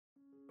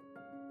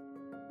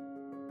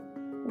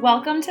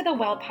Welcome to the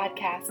Well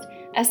Podcast,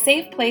 a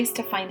safe place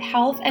to find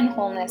health and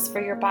wholeness for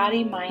your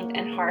body, mind,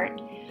 and heart.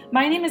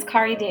 My name is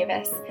Kari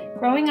Davis,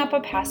 growing up a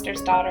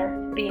pastor's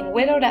daughter, being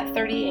widowed at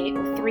 38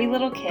 with 3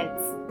 little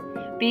kids,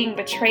 being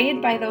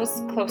betrayed by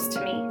those close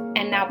to me,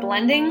 and now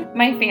blending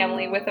my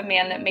family with a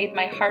man that made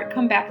my heart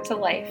come back to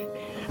life.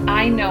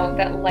 I know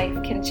that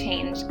life can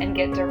change and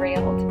get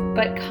derailed,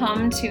 but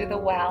come to the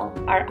Well,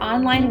 our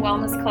online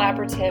wellness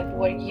collaborative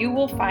where you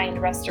will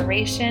find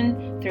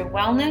restoration through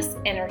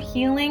wellness, inner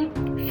healing,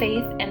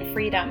 faith, and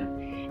freedom.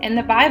 In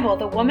the Bible,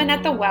 the woman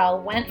at the well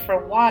went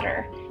for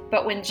water,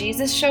 but when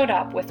Jesus showed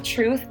up with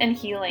truth and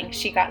healing,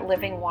 she got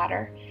living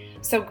water.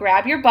 So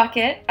grab your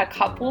bucket, a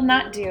cup will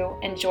not do,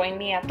 and join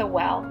me at the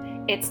well.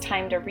 It's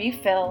time to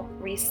refill,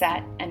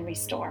 reset, and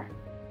restore.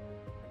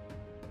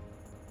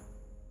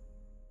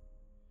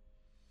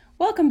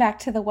 Welcome back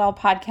to the Well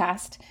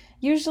Podcast.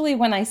 Usually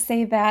when I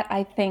say that,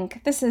 I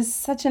think this is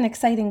such an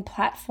exciting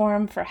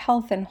platform for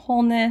health and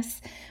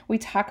wholeness. We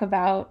talk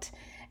about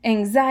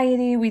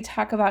anxiety, we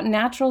talk about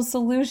natural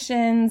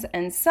solutions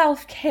and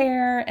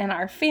self-care and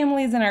our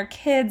families and our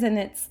kids, and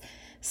it's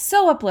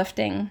so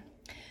uplifting.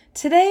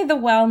 Today, the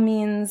well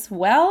means,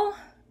 well,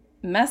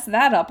 mess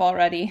that up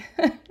already.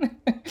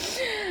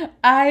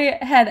 I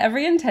had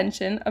every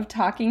intention of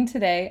talking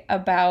today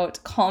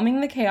about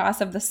calming the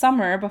chaos of the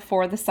summer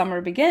before the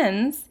summer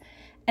begins,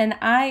 and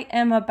I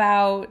am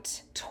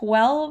about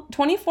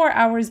 24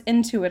 hours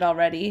into it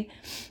already,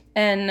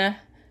 and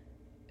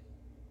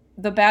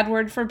the bad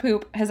word for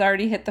poop has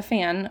already hit the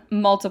fan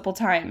multiple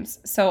times,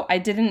 so I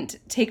didn't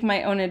take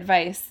my own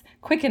advice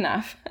quick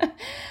enough.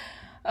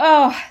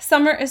 Oh,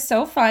 summer is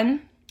so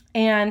fun.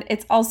 And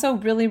it's also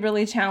really,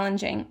 really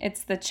challenging.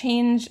 It's the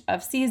change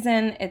of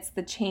season. It's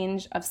the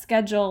change of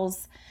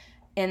schedules.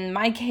 In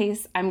my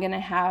case, I'm going to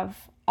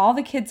have all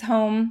the kids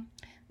home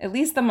at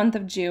least the month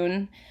of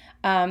June.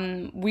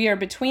 We are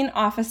between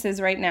offices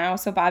right now,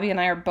 so Bobby and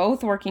I are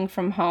both working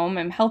from home.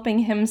 I'm helping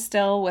him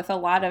still with a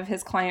lot of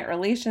his client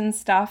relations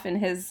stuff and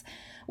his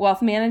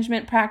wealth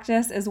management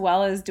practice, as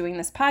well as doing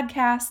this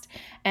podcast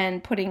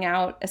and putting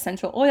out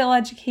essential oil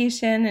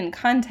education and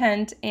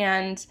content,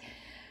 and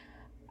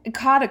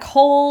caught a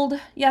cold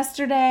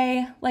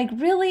yesterday, like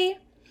really?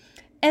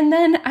 And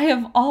then I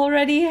have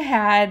already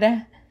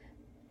had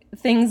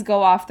things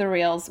go off the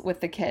rails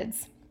with the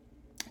kids.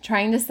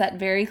 Trying to set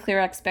very clear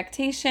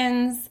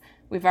expectations.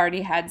 We've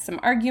already had some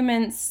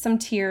arguments, some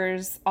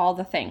tears, all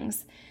the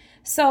things.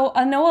 So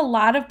I know a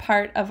lot of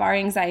part of our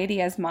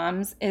anxiety as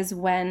moms is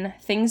when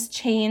things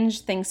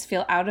change, things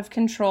feel out of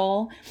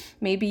control.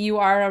 Maybe you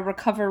are a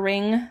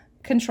recovering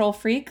control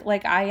freak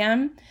like I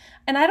am.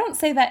 And I don't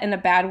say that in a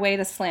bad way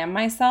to slam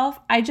myself.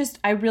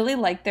 I really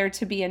like there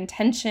to be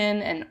intention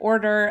and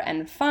order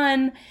and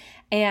fun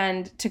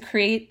and to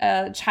create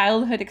a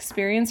childhood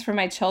experience for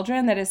my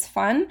children that is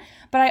fun.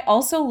 But I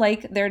also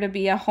like there to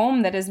be a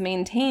home that is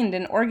maintained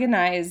and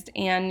organized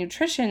and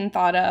nutrition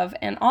thought of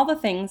and all the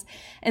things.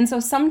 And so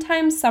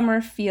sometimes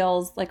summer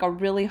feels like a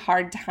really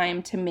hard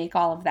time to make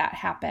all of that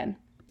happen.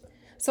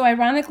 So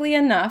ironically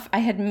enough, I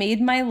had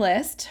made my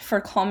list for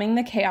calming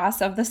the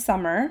chaos of the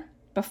summer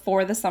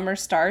before the summer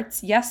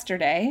starts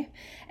yesterday,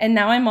 and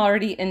now I'm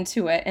already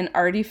into it and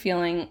already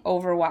feeling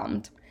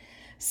overwhelmed.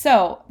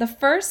 So the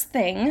first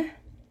thing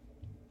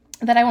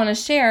that I want to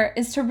share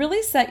is to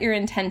really set your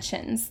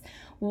intentions.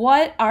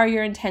 What are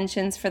your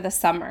intentions for the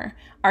summer?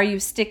 Are you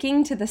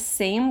sticking to the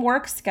same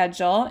work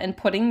schedule and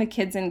putting the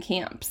kids in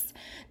camps?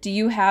 Do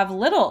you have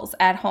littles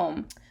at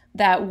home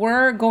that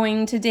were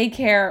going to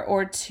daycare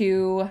or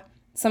to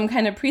some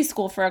kind of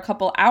preschool for a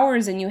couple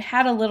hours and you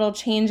had a little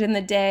change in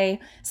the day?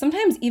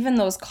 Sometimes even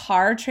those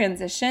car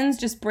transitions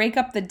just break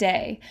up the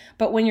day.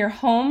 But when you're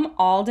home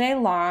all day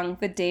long,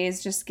 the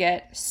days just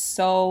get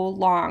so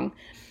long.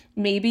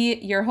 Maybe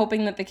you're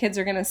hoping that the kids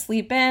are going to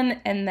sleep in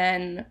and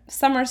then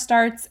summer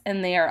starts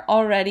and they are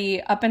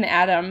already up and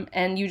at 'em,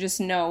 and you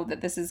just know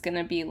that this is going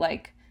to be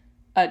like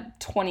a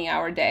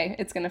 20-hour day.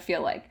 It's going to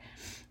feel like.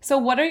 So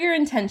what are your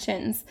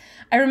intentions?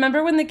 I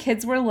remember when the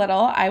kids were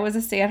little, I was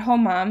a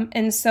stay-at-home mom,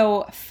 and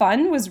so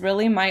fun was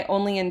really my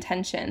only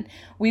intention.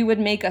 We would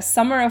make a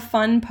Summer of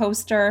Fun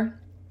poster,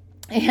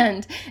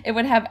 and it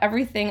would have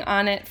everything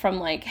on it from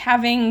like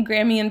having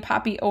Grammy and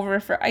Poppy over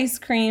for ice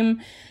cream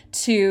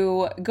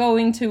to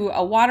going to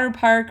a water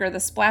park or the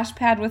splash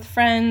pad with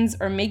friends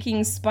or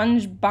making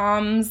sponge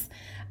bombs.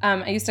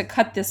 I used to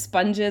cut the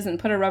sponges and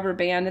put a rubber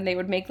band and they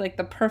would make like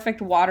the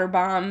perfect water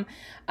bomb,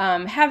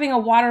 having a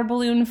water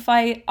balloon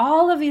fight,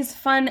 all of these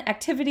fun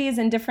activities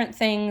and different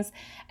things.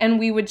 And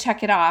we would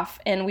check it off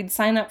and we'd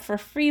sign up for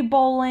free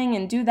bowling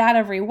and do that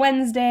every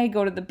Wednesday,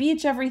 go to the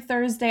beach every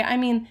Thursday. I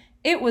mean,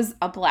 it was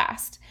a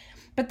blast.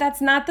 But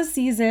that's not the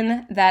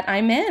season that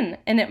I'm in.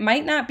 And it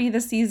might not be the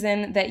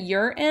season that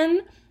you're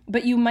in,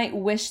 but you might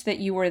wish that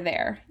you were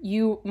there.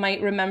 You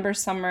might remember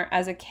summer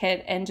as a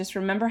kid and just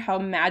remember how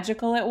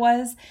magical it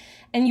was.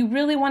 And you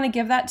really want to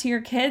give that to your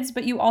kids,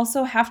 but you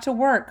also have to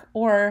work,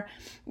 or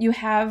you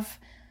have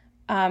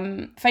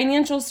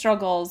financial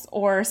struggles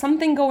or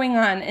something going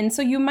on. And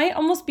so you might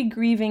almost be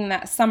grieving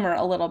that summer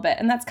a little bit.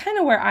 And that's kind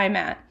of where I'm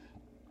at.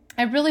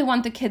 I really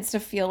want the kids to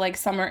feel like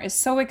summer is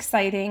so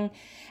exciting.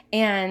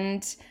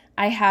 And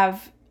I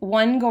have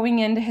one going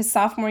into his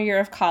sophomore year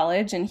of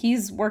college, and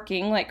he's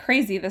working like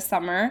crazy this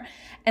summer.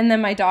 And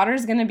then my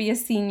daughter's going to be a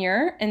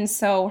senior, and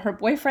so her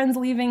boyfriend's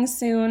leaving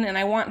soon, and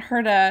I want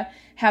her to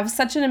have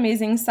such an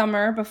amazing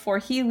summer before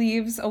he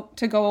leaves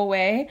to go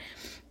away.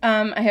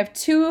 I have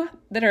two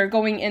that are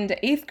going into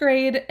 8th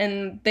grade,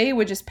 and they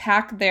would just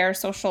pack their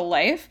social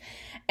life.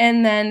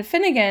 And then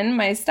Finnegan,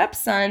 my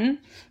stepson,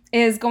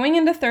 is going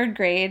into 3rd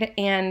grade,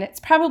 and it's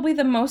probably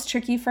the most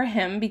tricky for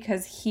him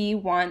because he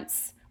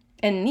wants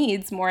and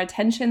needs more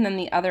attention than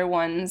the other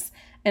ones,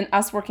 and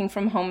us working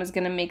from home is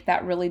going to make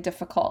that really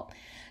difficult.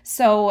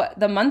 So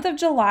the month of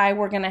July,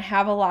 we're going to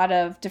have a lot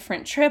of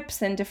different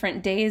trips and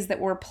different days that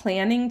we're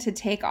planning to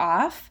take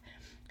off.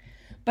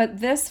 But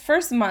this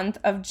first month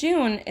of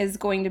June is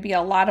going to be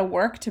a lot of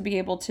work to be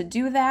able to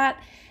do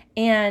that.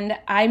 And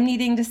I'm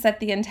needing to set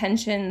the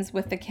intentions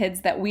with the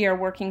kids that we are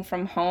working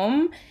from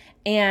home,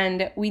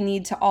 and we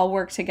need to all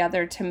work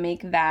together to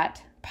make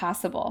that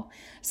possible.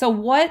 So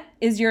what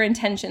is your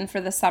intention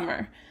for the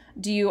summer?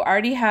 Do you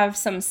already have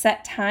some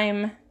set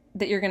time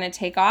that you're going to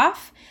take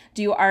off?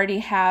 Do you already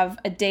have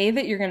a day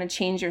that you're going to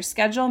change your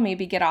schedule,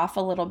 maybe get off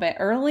a little bit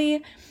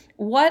early?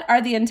 What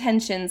are the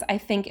intentions? I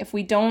think if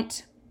we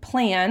don't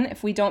plan,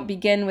 if we don't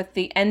begin with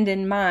the end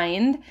in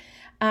mind,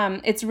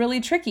 it's really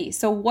tricky.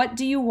 So what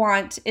do you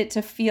want it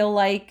to feel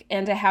like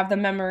and to have the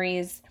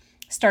memories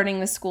starting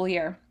the school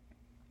year?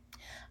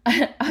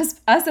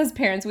 Us as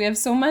parents, we have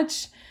so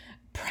much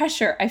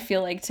pressure, I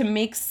feel like, to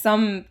make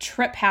some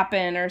trip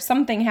happen or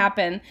something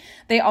happen.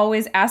 They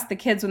always ask the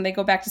kids when they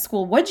go back to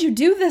school, what'd you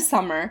do this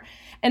summer?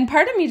 And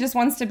part of me just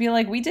wants to be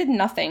like, we did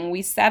nothing.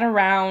 We sat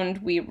around,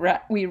 we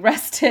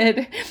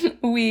rested,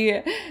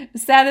 we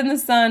sat in the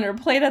sun or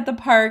played at the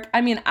park.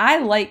 I mean, I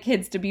like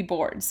kids to be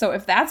bored. So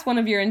if that's one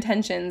of your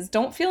intentions,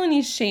 don't feel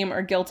any shame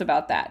or guilt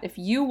about that. If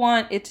you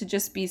want it to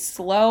just be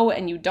slow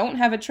and you don't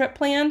have a trip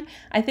planned,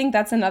 I think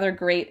that's another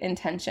great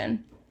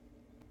intention.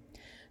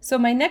 So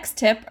my next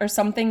tip, or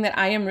something that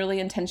I am really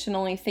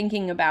intentionally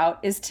thinking about,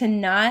 is to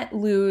not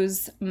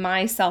lose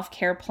my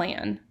self-care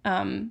plan.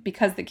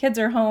 Because the kids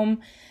are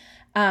home,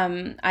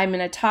 I'm going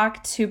to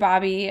talk to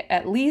Bobby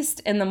at least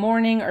in the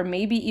morning or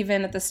maybe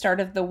even at the start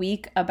of the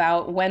week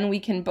about when we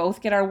can both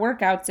get our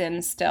workouts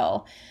in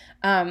still,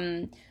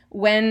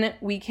 when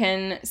we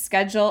can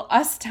schedule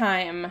us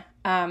time,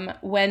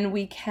 when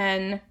we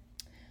can...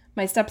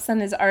 My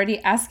stepson is already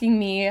asking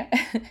me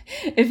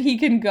if he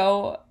can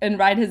go and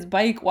ride his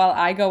bike while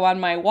I go on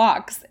my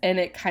walks, and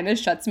it kind of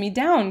shuts me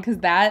down because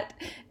that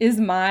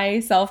is my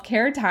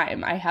self-care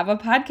time. I have a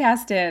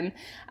podcast in,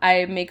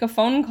 I make a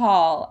phone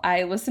call,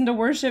 I listen to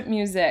worship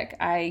music,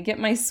 I get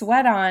my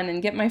sweat on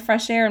and get my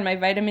fresh air and my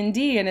vitamin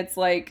D, and it's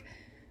like,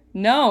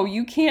 no,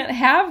 you can't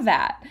have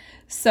that.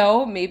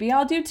 So maybe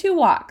I'll do 2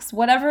 walks,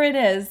 whatever it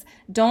is.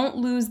 Don't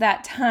lose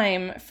that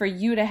time for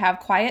you to have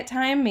quiet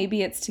time.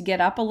 Maybe it's to get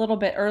up a little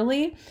bit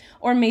early,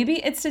 or maybe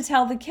it's to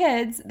tell the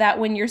kids that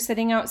when you're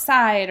sitting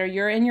outside or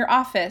you're in your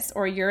office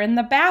or you're in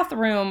the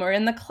bathroom or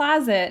in the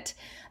closet,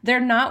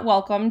 they're not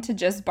welcome to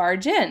just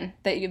barge in,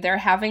 that they're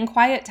having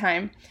quiet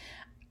time.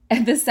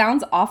 And this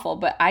sounds awful,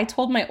 but I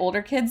told my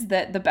older kids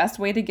that the best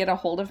way to get a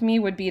hold of me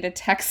would be to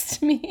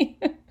text me.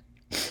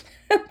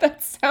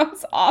 That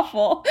sounds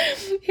awful.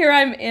 Here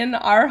I'm in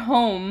our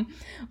home.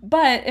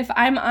 But if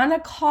I'm on a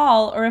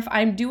call or if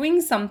I'm doing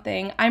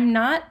something, I'm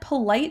not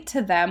polite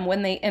to them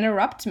when they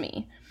interrupt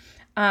me.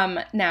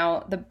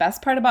 Now, the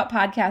best part about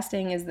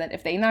podcasting is that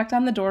if they knocked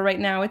on the door right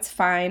now, it's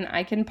fine.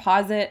 I can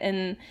pause it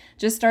and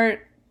just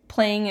start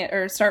playing it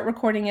or start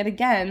recording it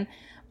again.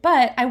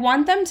 But I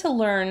want them to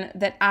learn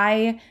that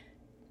I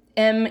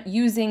am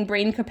using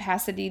brain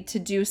capacity to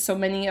do so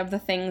many of the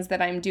things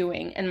that I'm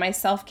doing. And my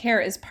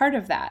self-care is part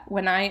of that.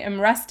 When I am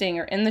resting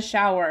or in the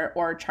shower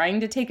or trying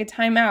to take a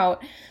time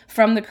out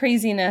from the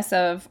craziness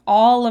of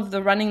all of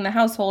the running the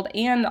household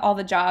and all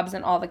the jobs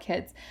and all the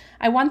kids,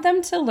 I want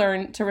them to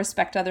learn to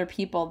respect other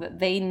people, that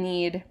they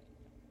need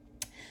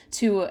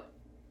to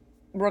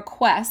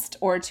request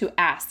or to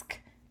ask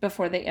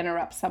before they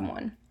interrupt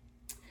someone.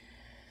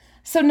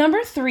 So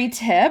number 3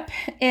 tip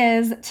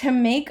is to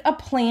make a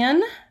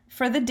plan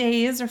for the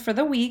days or for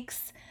the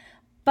weeks,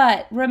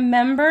 but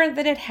remember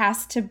that it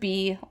has to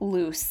be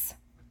loose.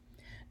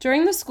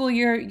 During the school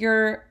year,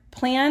 your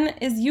plan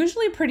is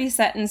usually pretty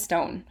set in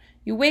stone.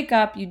 You wake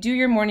up, you do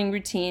your morning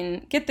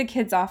routine, get the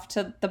kids off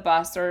to the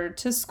bus or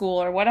to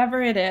school or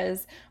whatever it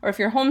is, or if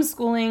you're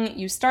homeschooling,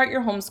 you start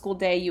your homeschool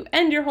day, you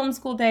end your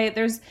homeschool day.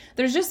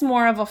 There's just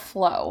more of a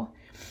flow.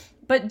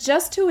 But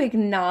just to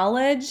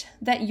acknowledge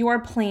that your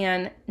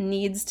plan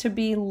needs to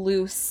be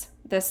loose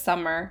this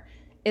summer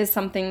is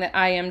something that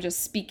I am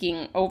just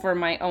speaking over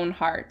my own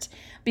heart.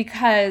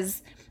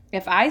 Because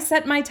if I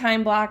set my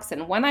time blocks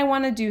and when I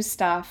want to do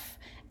stuff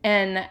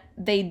and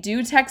they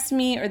do text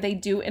me or they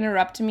do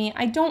interrupt me,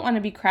 I don't want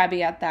to be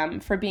crabby at them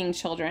for being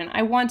children.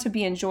 I want to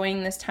be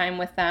enjoying this time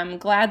with them,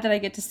 glad that I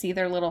get to see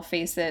their little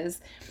faces,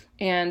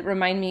 and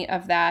remind me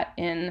of that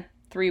in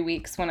 3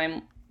 weeks when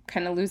I'm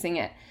kind of losing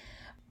it.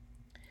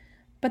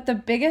 But the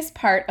biggest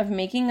part of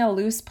making a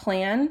loose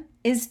plan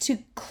is to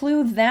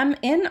clue them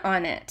in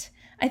on it.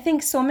 I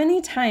think so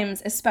many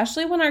times,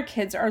 especially when our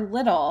kids are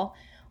little,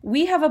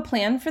 we have a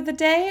plan for the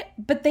day,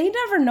 but they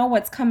never know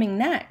what's coming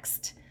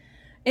next.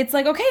 It's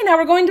like, okay, now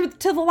we're going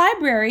to the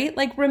library.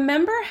 Like,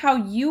 remember how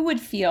you would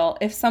feel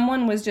if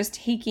someone was just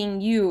taking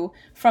you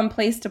from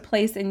place to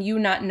place and you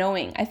not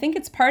knowing. I think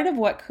it's part of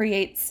what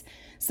creates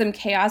some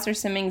chaos or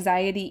some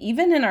anxiety,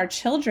 even in our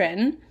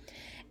children.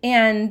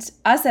 And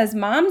us as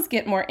moms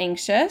get more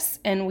anxious,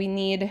 and we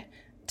need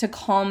to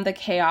calm the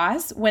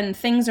chaos when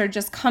things are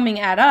just coming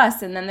at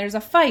us, and then there's a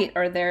fight,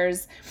 or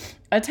there's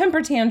a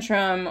temper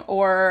tantrum,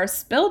 or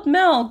spilled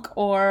milk,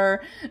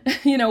 or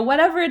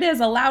whatever it is,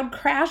 a loud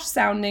crash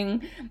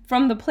sounding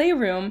from the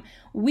playroom.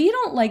 We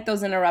don't like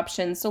those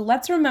interruptions, so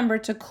let's remember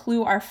to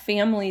clue our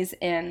families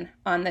in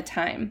on the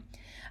time.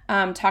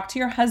 Talk to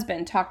your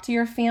husband, talk to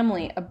your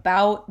family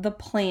about the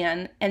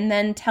plan, and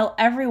then tell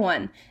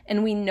everyone.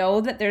 And we know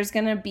that there's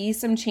going to be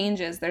some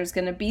changes. There's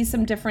going to be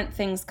some different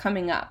things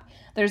coming up.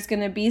 There's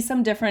going to be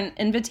some different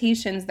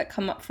invitations that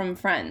come up from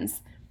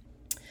friends.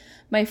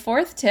 My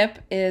fourth tip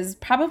is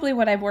probably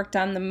what I've worked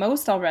on the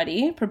most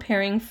already,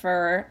 preparing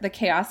for the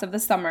chaos of the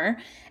summer,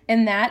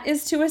 and that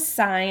is to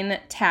assign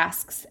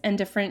tasks and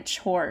different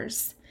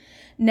chores.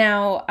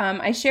 Now,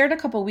 I shared a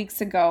couple weeks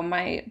ago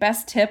my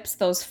best tips,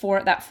 that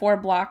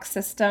 4-block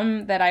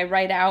system that I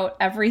write out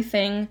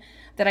everything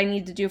that I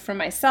need to do for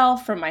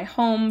myself, for my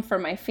home, for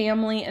my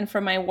family, and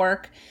for my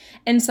work.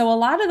 And so a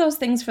lot of those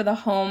things for the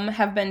home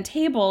have been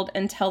tabled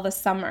until the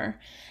summer.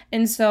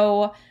 And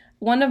so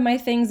one of my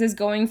things is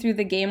going through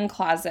the game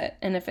closet.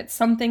 And if it's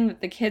something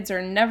that the kids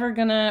are never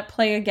going to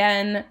play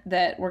again,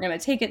 that we're going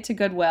to take it to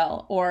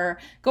Goodwill, or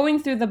going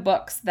through the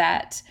books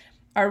that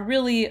are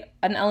really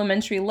an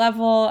elementary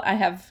level. I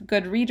have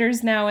good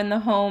readers now in the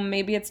home.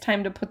 Maybe it's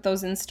time to put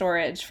those in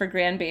storage for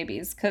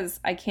grandbabies because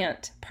I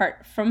can't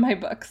part from my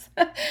books.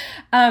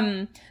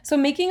 So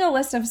making a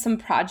list of some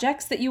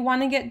projects that you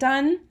want to get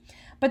done,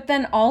 but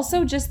then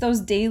also just those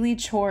daily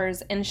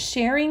chores and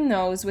sharing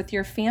those with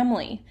your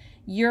family.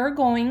 You're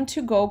going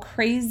to go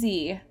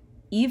crazy,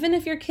 even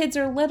if your kids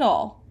are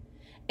little,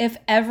 if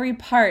every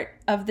part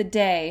of the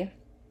day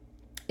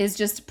is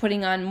just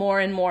putting on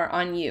more and more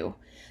on you.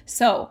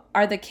 So,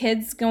 are the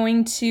kids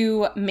going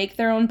to make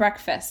their own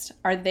breakfast?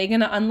 Are they going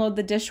to unload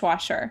the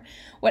dishwasher?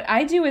 What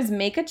I do is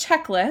make a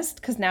checklist,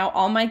 because now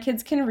all my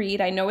kids can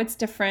read. I know it's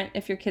different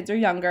if your kids are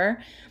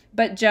younger,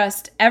 but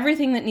just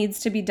everything that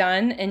needs to be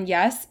done. And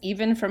yes,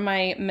 even for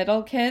my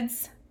middle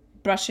kids,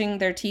 brushing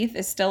their teeth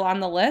is still on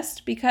the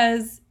list,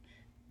 because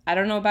I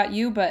don't know about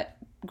you, but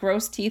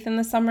gross teeth in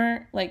the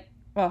summer,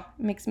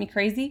 makes me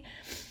crazy.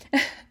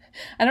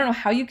 I don't know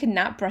how you can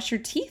not brush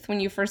your teeth when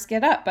you first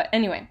get up, but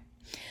anyway.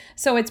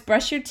 So it's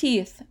brush your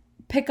teeth,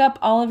 pick up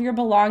all of your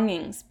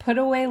belongings, put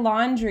away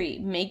laundry,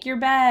 make your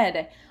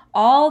bed,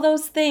 all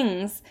those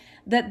things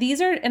that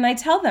and I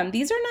tell them,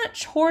 these are not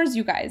chores,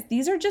 you guys.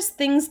 These are just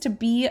things to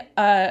be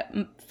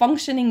a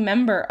functioning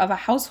member of a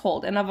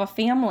household and of a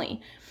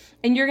family.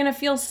 And you're going to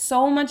feel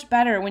so much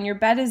better when your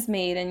bed is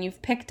made and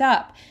you've picked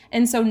up.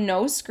 And so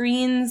no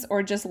screens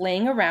or just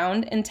laying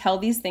around until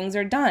these things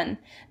are done.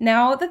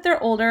 Now that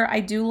they're older,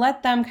 I do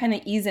let them kind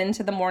of ease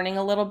into the morning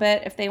a little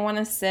bit. If they want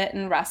to sit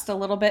and rest a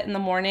little bit in the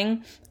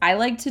morning, I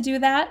like to do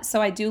that.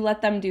 So I do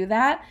let them do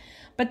that.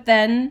 But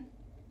then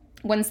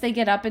once they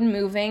get up and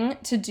moving,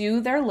 to do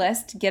their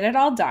list, get it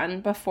all done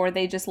before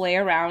they just lay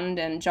around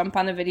and jump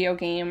on a video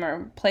game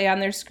or play on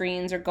their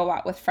screens or go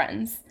out with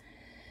friends.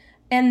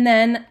 And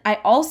then I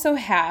also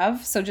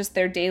have, just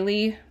their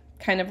daily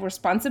kind of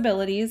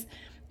responsibilities,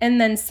 and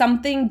then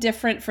something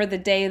different for the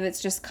day that's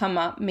just come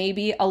up.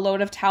 Maybe a load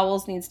of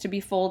towels needs to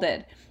be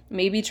folded.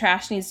 Maybe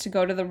trash needs to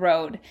go to the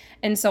road.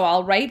 And so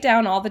I'll write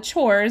down all the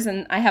chores,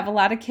 and I have a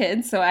lot of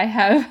kids, so I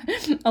have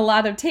a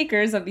lot of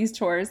takers of these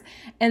chores.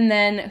 And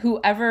then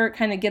whoever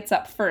kind of gets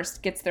up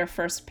first gets their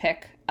first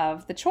pick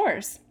of the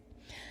chores.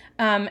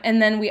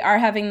 And then we are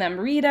having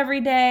them read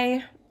every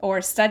day or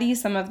study.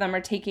 Some of them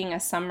are taking a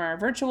summer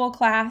virtual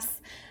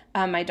class.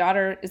 My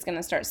daughter is going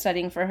to start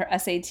studying for her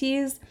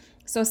SATs.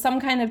 So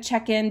some kind of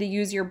check-in to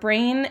use your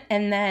brain.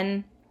 And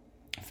then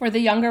for the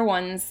younger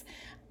ones,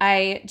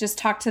 I just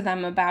talk to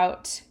them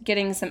about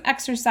getting some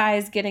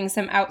exercise, getting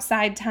some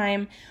outside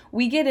time.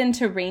 We get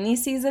into rainy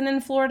season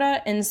in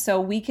Florida, and so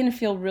we can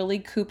feel really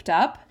cooped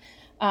up.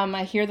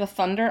 I hear the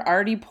thunder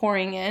already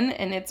pouring in,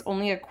 and it's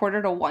only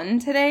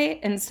 1:45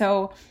 today. And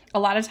so a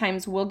lot of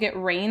times we'll get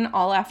rain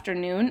all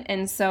afternoon.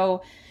 And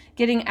so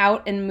getting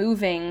out and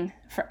moving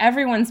for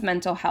everyone's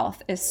mental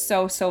health is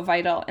so, so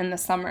vital in the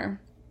summer.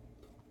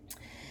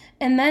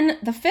 And then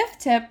the fifth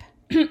tip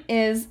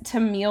is to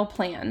meal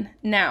plan.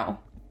 Now,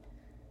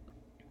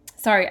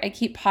 sorry, I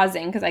keep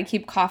pausing because I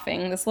keep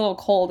coughing. This little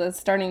cold is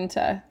starting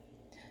to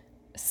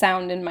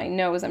sound in my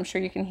nose. I'm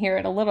sure you can hear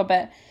it a little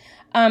bit.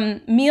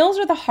 Meals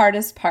are the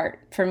hardest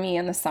part for me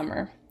in the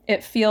summer.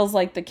 It feels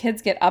like the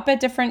kids get up at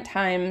different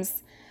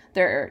times.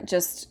 They're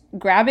just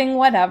grabbing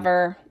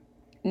whatever.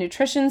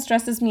 Nutrition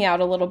stresses me out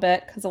a little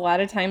bit because a lot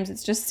of times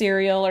it's just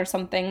cereal or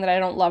something that I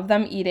don't love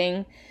them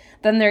eating.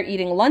 Then they're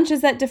eating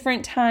lunches at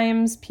different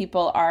times.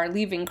 People are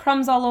leaving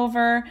crumbs all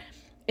over.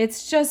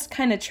 It's just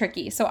kind of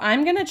tricky. So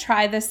I'm going to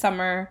try this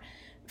summer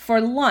for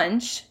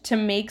lunch to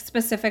make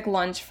specific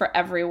lunch for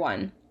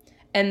everyone.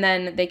 And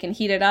then they can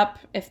heat it up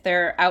if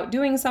they're out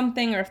doing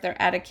something or if they're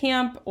at a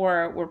camp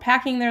or we're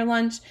packing their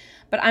lunch.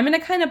 But I'm going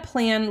to kind of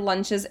plan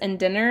lunches and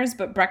dinners,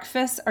 but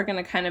breakfasts are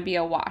going to kind of be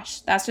a wash.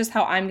 That's just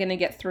how I'm going to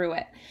get through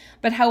it.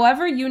 But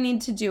however you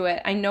need to do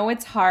it, I know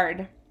it's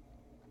hard.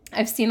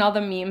 I've seen all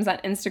the memes on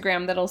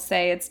Instagram that'll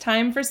say it's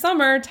time for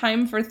summer,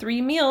 time for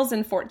 3 meals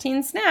and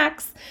 14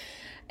 snacks.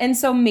 And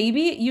so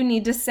maybe you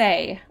need to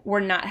say, we're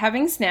not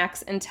having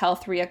snacks until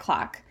 3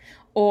 o'clock.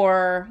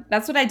 Or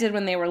that's what I did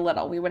when they were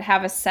little. We would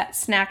have a set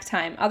snack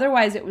time.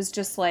 Otherwise, it was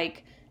just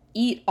like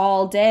eat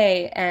all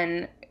day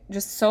and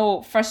just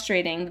so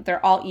frustrating that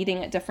they're all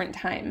eating at different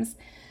times.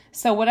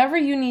 So whatever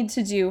you need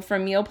to do for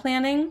meal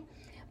planning.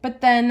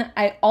 But then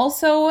I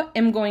also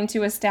am going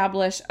to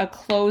establish a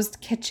closed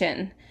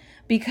kitchen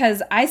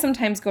because I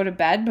sometimes go to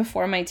bed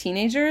before my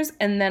teenagers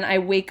and then I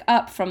wake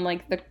up from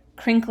like the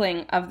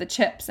crinkling of the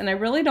chips. And I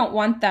really don't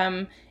want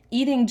them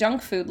eating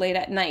junk food late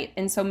at night.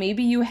 And so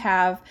maybe you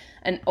have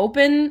an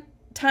open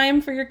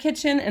time for your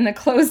kitchen and a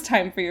closed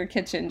time for your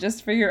kitchen,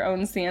 just for your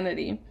own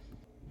sanity.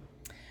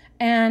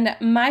 And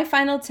my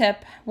final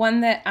tip,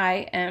 one that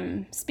I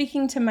am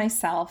speaking to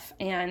myself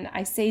and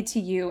I say to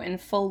you in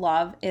full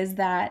love, is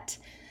that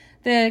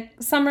the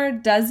summer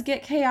does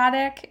get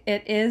chaotic.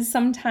 It is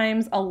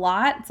sometimes a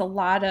lot. It's a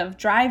lot of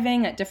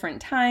driving at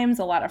different times,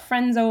 a lot of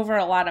friends over,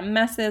 a lot of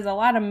messes, a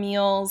lot of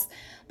meals,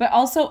 but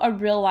also a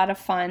real lot of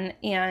fun.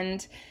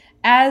 And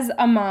as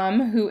a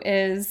mom who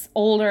is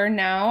older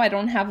now, I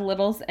don't have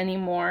littles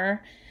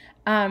anymore,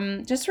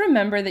 just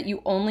remember that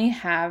you only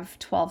have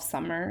 12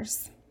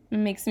 summers. It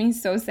makes me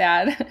so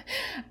sad.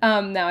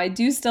 Now, I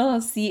do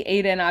still see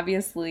Aiden,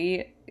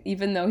 obviously,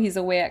 even though he's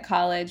away at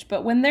college.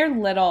 But when they're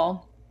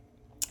little,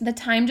 the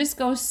time just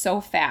goes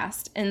so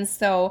fast. And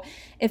so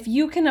if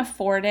you can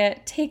afford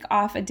it, take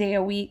off a day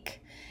a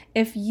week.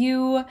 If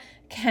you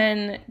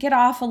can get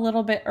off a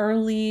little bit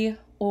early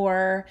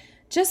or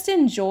just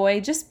enjoy,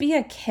 just be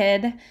a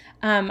kid.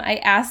 I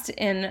asked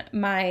in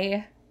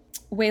my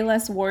Way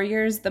Less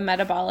Warriors, the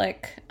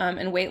metabolic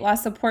and weight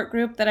loss support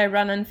group that I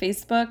run on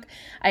Facebook,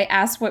 I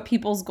asked what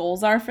people's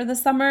goals are for the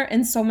summer,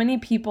 and so many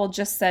people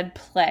just said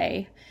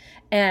play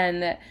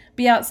and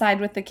be outside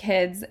with the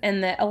kids,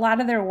 and that a lot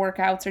of their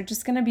workouts are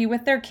just going to be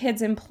with their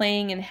kids and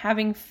playing and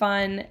having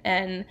fun.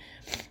 And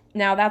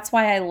now that's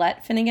why I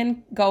let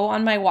Finnegan go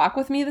on my walk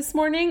with me this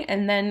morning,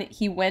 and then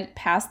he went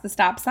past the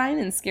stop sign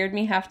and scared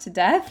me half to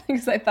death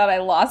because I thought I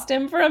lost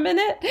him for a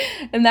minute,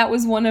 and that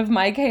was one of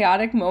my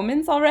chaotic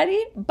moments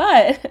already.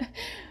 But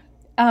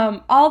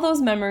all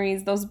those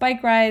memories, those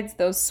bike rides,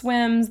 those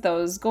swims,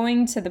 those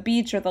going to the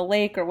beach or the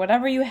lake or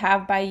whatever you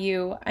have by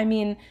you, I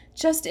mean,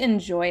 just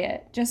enjoy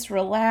it. Just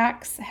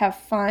relax, have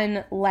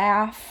fun,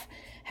 laugh,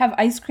 have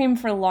ice cream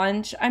for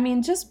lunch. I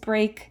mean, just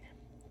break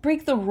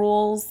the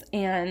rules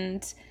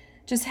and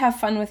just have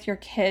fun with your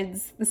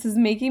kids. This is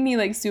making me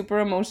like super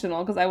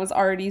emotional because I was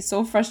already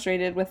so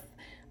frustrated with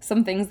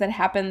some things that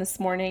happened this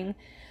morning.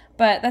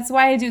 But that's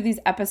why I do these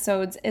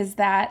episodes, is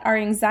that our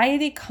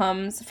anxiety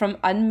comes from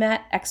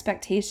unmet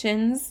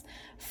expectations,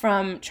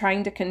 from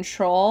trying to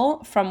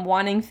control, from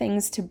wanting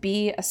things to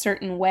be a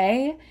certain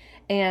way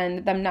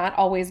and them not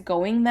always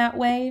going that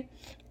way.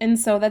 And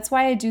so that's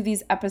why I do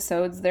these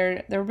episodes.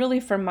 They're really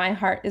for my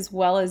heart as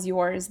well as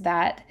yours,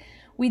 that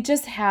we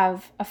just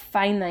have a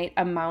finite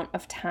amount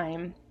of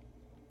time.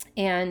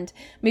 And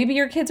maybe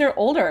your kids are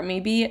older.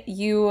 Maybe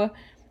you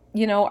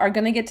are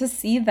going to get to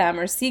see them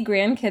or see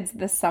grandkids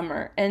this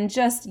summer. And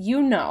just,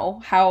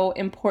 how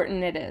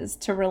important it is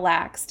to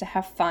relax, to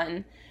have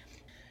fun,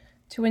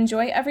 to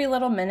enjoy every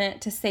little minute,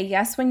 to say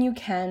yes when you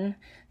can,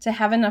 to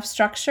have enough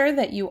structure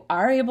that you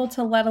are able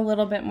to let a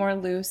little bit more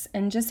loose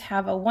and just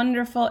have a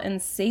wonderful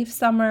and safe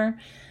summer.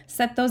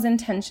 Set those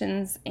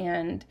intentions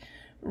and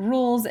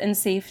rules and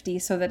safety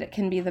so that it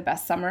can be the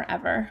best summer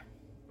ever.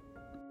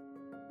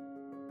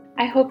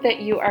 I hope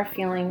that you are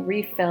feeling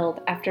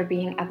refilled after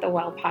being at the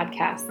Well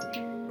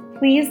podcast.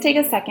 Please take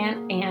a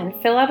second and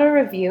fill out a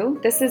review.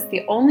 This is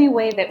the only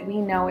way that we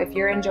know if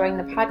you're enjoying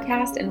the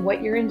podcast and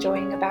what you're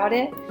enjoying about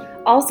it.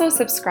 Also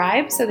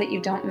subscribe so that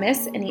you don't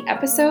miss any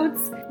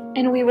episodes.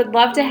 And we would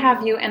love to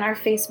have you in our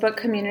Facebook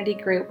community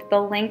group. The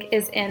link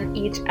is in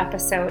each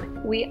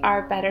episode. We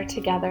are better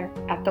together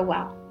at the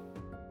Well.